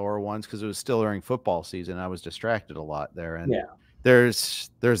of the slower ones because it was still during football season. I was distracted a lot there, and there's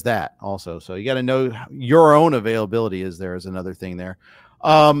that also. So you got to know your own availability is another thing there.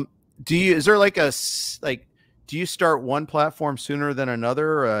 Is there do you start one platform sooner than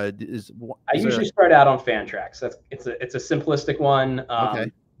another? I usually start out on Fantrax. It's a simplistic one. Okay.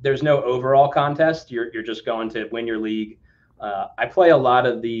 There's no overall contest. You're just going to win your league. I play a lot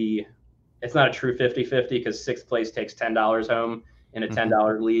of the. It's not a true 50-50 because 6th place takes $10 home in a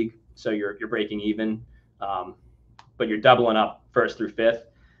 $10 league, so you're breaking even, but you're doubling up 1st through 5th.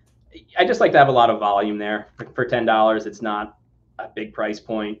 I just like to have a lot of volume there for $10. It's not a big price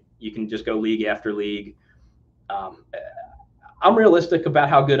point. You can just go league after league. I'm realistic about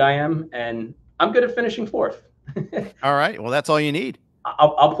how good I am, and I'm good at finishing 4th. All right, well that's all you need.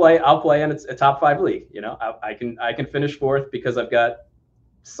 I'll play in a top 5 league. I can finish 4th because I've got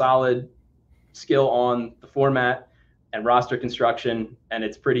solid skill on the format and roster construction, and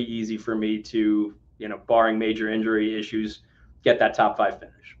it's pretty easy for me to, barring major injury issues, get that top 5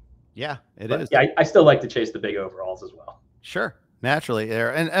 finish. Yeah, it is. Yeah, I still like to chase the big overalls as well. Sure, naturally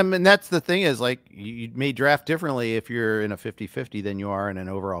there, and I mean that's the thing is you may draft differently if you're in a 50-50 than you are in an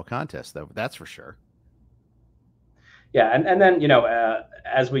overall contest, though. That's for sure. Yeah, and then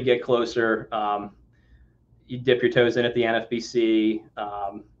as we get closer, you dip your toes in at the NFBC.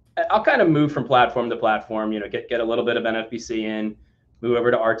 I'll kind of move from platform to platform, get a little bit of NFBC in, move over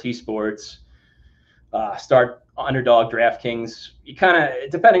to RT Sports, start Underdog, DraftKings. You kind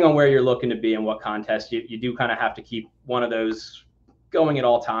of, depending on where you're looking to be and what contest, you do kind of have to keep one of those going at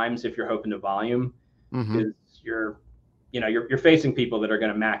all times if you're hoping to volume, because you're facing people that are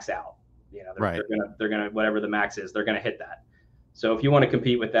going to max out. You know, Right. they're gonna whatever the max is, they're gonna hit that. So if you want to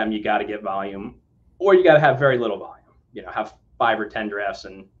compete with them, you got to get volume, or you got to have very little volume. You know, have 5 or 10 drafts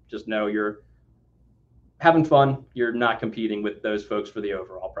and just know you're having fun. You're not competing with those folks for the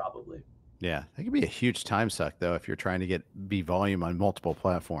overall, probably. Yeah, that could be a huge time suck though if you're trying to be volume on multiple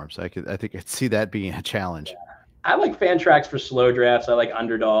platforms. I think I'd see that being a challenge. Yeah. I like Fantrax for slow drafts. I like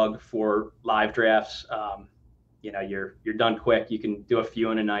Underdog for live drafts. You know, you're done quick. You can do a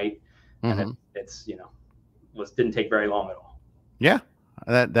few in a night, and it's you know, didn't take very long at all. Yeah,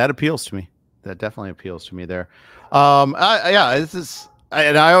 that appeals to me. That definitely appeals to me there. Yeah,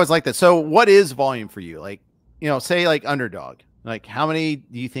 and I always like that. So, what is volume for you? Like, you know, say like Underdog. Like, how many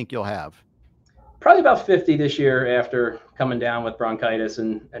do you think you'll have? Probably about 50 this year after coming down with bronchitis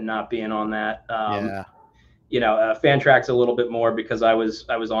and not being on that. Yeah. You know, Fantrax a little bit more because I was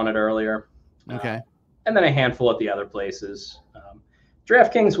on it earlier. Okay. And then a handful at the other places.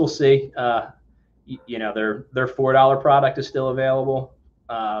 DraftKings, we'll see. You know, their $4 product is still available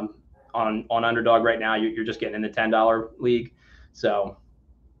on Underdog right now. You're just getting in the $10 league, so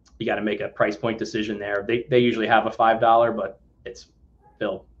you got to make a price point decision there. They usually have a $5, but it's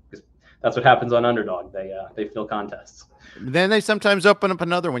filled because that's what happens on Underdog. They fill contests. Then they sometimes open up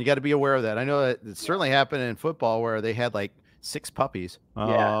another one. You got to be aware of that. I know that it certainly happened in football where they had like 6 puppies.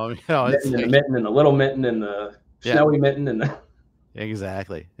 Yeah, you know, it's mitten, like, and the mitten and the little mitten and the snowy mitten and the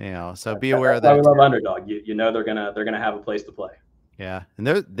exactly. You know, so be aware of that. That's why we love Underdog. You know they're gonna have a place to play. Yeah, and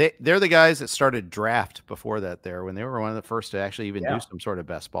they're the guys that started draft before that there when they were one of the first to actually even do some sort of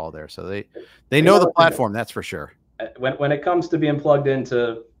best ball there. So they know the platform, that's for sure. When it comes to being plugged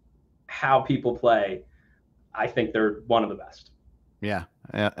into how people play, I think they're one of the best. Yeah,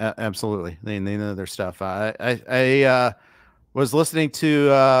 absolutely. They know their stuff. I was listening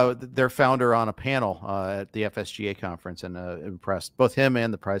to their founder on a panel at the FSGA conference and impressed. Both him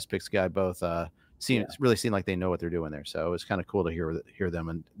and the Prize Picks guy both really seem like they know what they're doing there. So it was kind of cool to hear them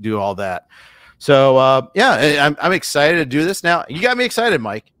and do all that. So yeah, I'm excited to do this now. You got me excited,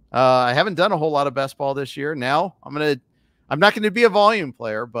 Mike. I haven't done a whole lot of best ball this year. Now I'm not going to be a volume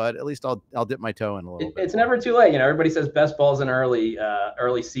player, but at least I'll dip my toe in a little bit. It's never too late. You know, everybody says best ball is an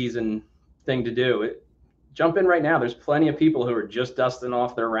early season thing to do. Jump in right now. There's plenty of people who are just dusting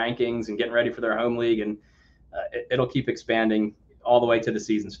off their rankings and getting ready for their home league, and it'll keep expanding all the way to the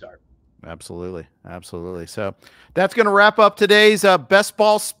season start. Absolutely. So that's going to wrap up today's best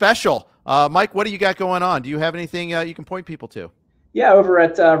ball special. Mike, what do you got going on? Do you have anything you can point people to? Yeah, over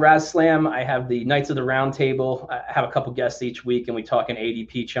at RazzSlam, I have the Knights of the Round Table. I have a couple guests each week, and we talk an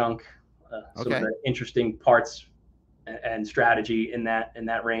ADP chunk, some of the interesting parts and strategy in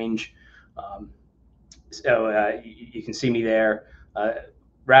that range. So you can see me there.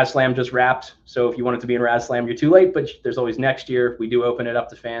 RazzSlam just wrapped, so if you wanted to be in RazzSlam, you're too late, but there's always next year. We do open it up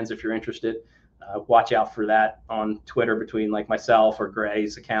to fans if you're interested. Watch out for that on Twitter between like myself or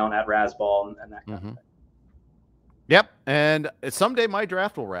Gray's account at Razzball and that kind of thing. Yep, and someday my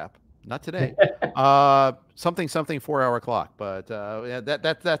draft will wrap. Not today. Something 4-hour clock, but yeah,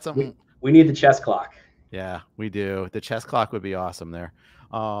 that's something. We need the chess clock. Yeah, we do. The chess clock would be awesome there.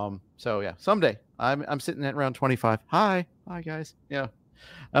 So yeah, someday I'm sitting at around 25. Hi guys. Yeah.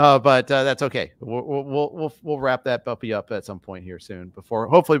 But that's okay. We'll wrap that puppy up at some point here soon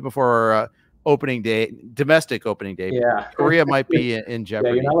hopefully before our domestic opening day. Yeah. Korea might be in jeopardy.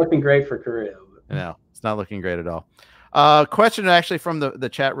 Yeah, you're not looking great for Korea. No, it's not looking great at all. Question actually from the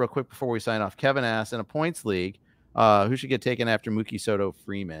chat real quick before we sign off. Kevin asked, in a points league, who should get taken after Mookie Soto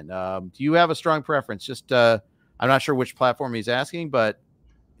Freeman? Do you have a strong preference? Just I'm not sure which platform he's asking, but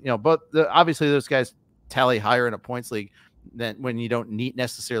you know, obviously those guys tally higher in a points league than when you don't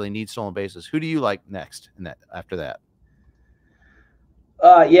necessarily need stolen bases. Who do you like next after that?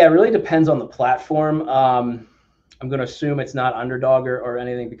 Yeah, it really depends on the platform. I'm going to assume it's not Underdog or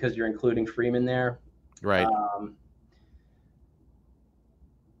anything because you're including Freeman there. Right.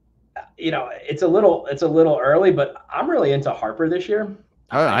 You know, it's a little early, but I'm really into Harper this year.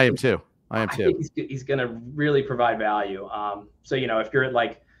 I am too. I think he's going to really provide value. So, you know, if you're at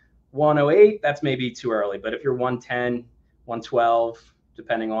like 108, that's maybe too early. But if you're 110, 112,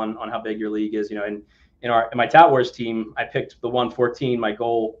 depending on how big your league is, you know, in my Tout Wars team, I picked the 114. My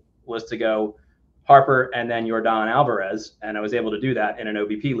goal was to go Harper and then Yordan Alvarez, and I was able to do that in an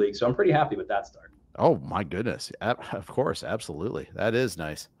OBP league. So I'm pretty happy with that start. Oh my goodness. Of course. Absolutely. That is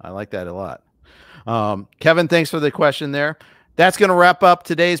nice. I like that a lot. Kevin, thanks for the question there. That's going to wrap up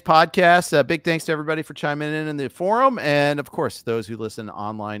today's podcast. Big thanks to everybody for chiming in the forum. And of course, those who listen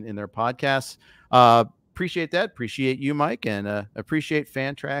online in their podcasts. Appreciate that. Appreciate you, Mike, and appreciate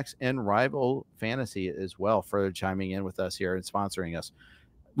Fantrax and Rival Fantasy as well for chiming in with us here and sponsoring us.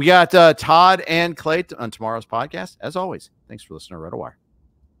 We got Todd and Clay on tomorrow's podcast. As always, thanks for listening to RotoWire.